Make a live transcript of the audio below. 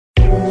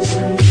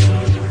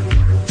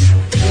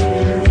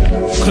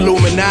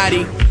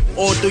Illuminati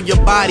all through your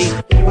body,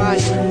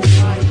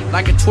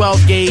 like a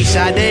 12 gauge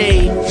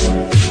Sade.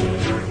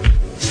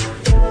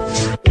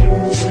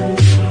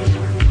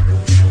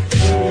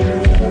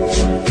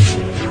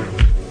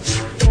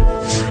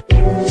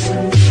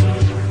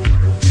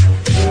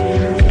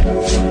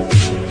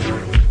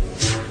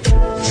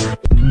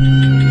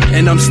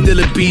 And I'm still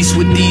a beast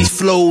with these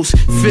flows.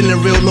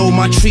 Feeling real low,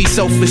 my tree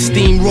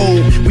self-esteem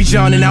roll. We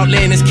drowning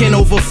outlanders, can't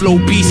overflow.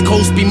 Beast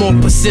Coast, be more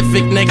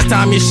Pacific next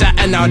time you're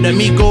shouting out,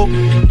 amigo.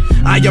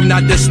 I am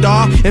not the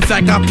star, in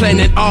fact I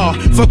planet R.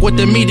 Fuck with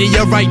the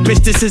media, right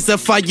bitch, this is a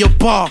fire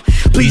bar.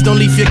 Please don't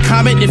leave your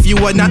comment if you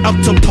are not up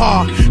to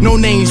par. No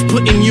names,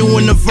 putting you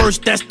in the verse,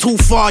 that's too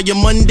far. You're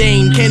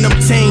mundane, can't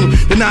obtain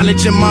the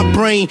knowledge in my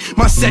brain.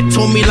 My set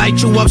told me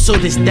light you up, so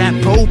this that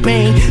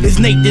propane. It's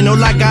Nathan,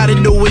 all I gotta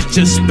do is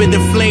just spit a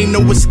flame.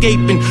 No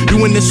escaping,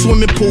 you in the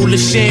swimming pool of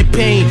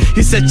champagne.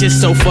 You set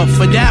yourself up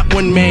for that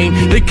one,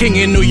 man. The king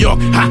in New York,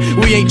 ha,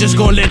 we ain't just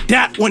gonna let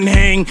that one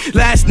hang.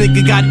 Last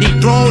nigga got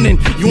dethroned and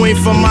you ain't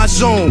from my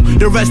zone.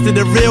 The rest of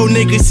the real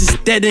niggas is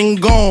dead and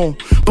gone.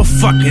 But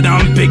fuck it,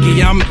 I'm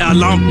Biggie, I'm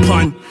L, I'm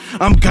Pun.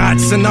 I'm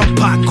God's and I'm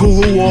Pac,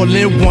 Guru all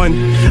in one.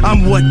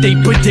 I'm what they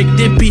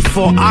predicted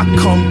before I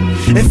come.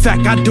 In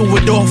fact, I do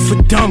it all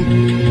for dumb.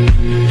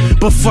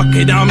 But fuck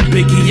it, I'm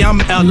Biggie,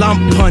 I'm L,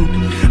 I'm Pun.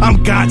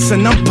 I'm God's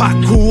and I'm Pac,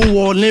 Guru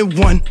all in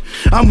one.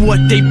 I'm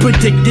what they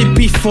predicted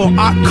before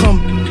I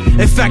come.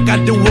 In fact, I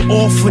do it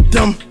all for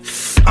them.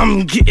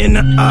 I'm getting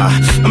a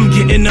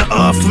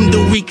from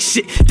the weak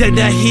shit that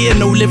I hear.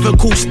 No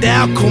lyrical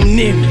style come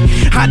near me.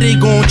 How they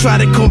gon' try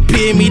to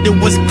compare me to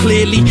what's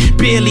clearly,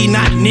 barely,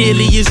 not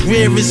nearly as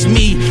rare as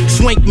me?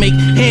 Swank make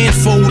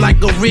handful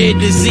like a rare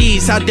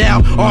disease. How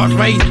thou art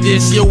right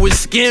this, yo, it's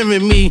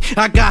scaring me.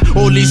 I got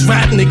all these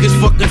rap niggas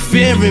fucking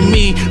fearing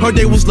me. Heard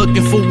they was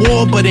looking for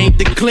war, but ain't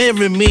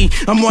declaring me.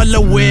 I'm well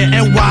aware,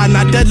 and why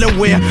not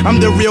Delaware? I'm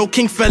the real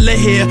king fella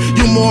here.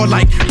 You more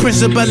like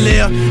Prince of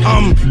Bel-Air.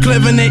 I'm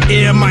clearing the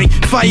air, might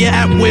fire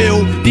at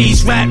will.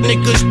 These rap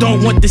niggas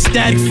don't want the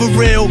static for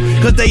real,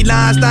 cause they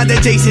lines not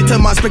adjacent to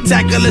my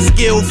spectacular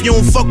skill. If you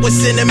don't fuck with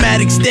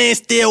cinematic, stand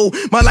still.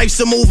 My life's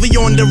a movie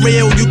on the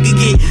rail. You can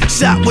get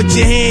shot with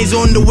your hands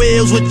on the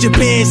wheels, with your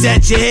pants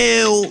at your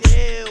heels.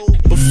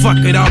 But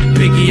fuck it, I'm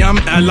Biggie, I'm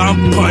L,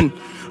 I'm Pun.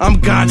 I'm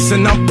God's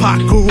and I'm Pac,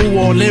 Guru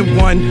all in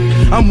one.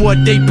 I'm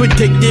what they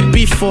predicted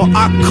before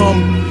I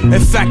come.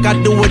 In fact, I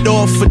do it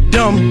all for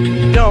dumb.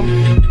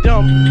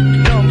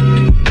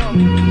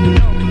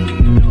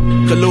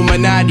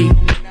 Illuminati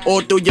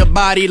all through your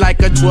body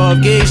like a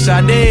 12 gauge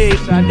Sade.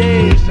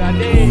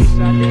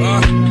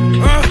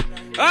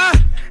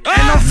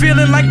 And I'm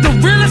feeling like the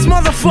realest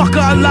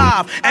motherfucker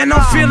alive. And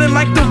I'm feeling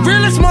like the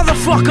realest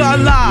motherfucker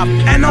alive.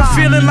 And I'm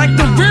feeling like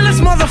the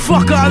realest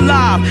motherfucker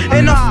alive.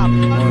 And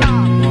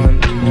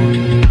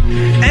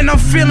I'm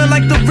feeling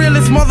like the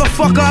realest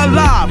motherfucker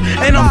alive.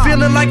 And I'm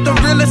feeling like the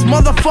realest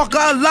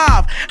motherfucker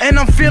alive. And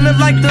I'm feeling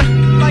like the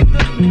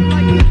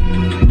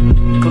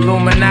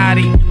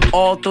Illuminati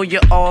all through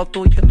your.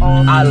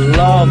 I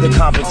love the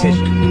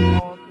competition.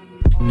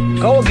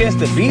 Go against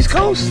the Beast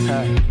Coast?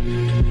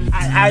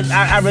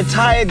 I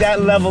retired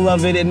that level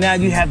of it, and now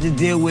you have to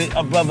deal with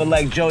a brother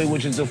like Joey,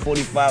 which is a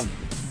 45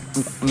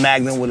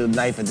 Magnum with a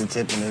knife at the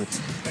tip and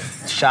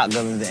a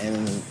shotgun at the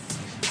end.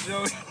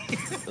 Joey.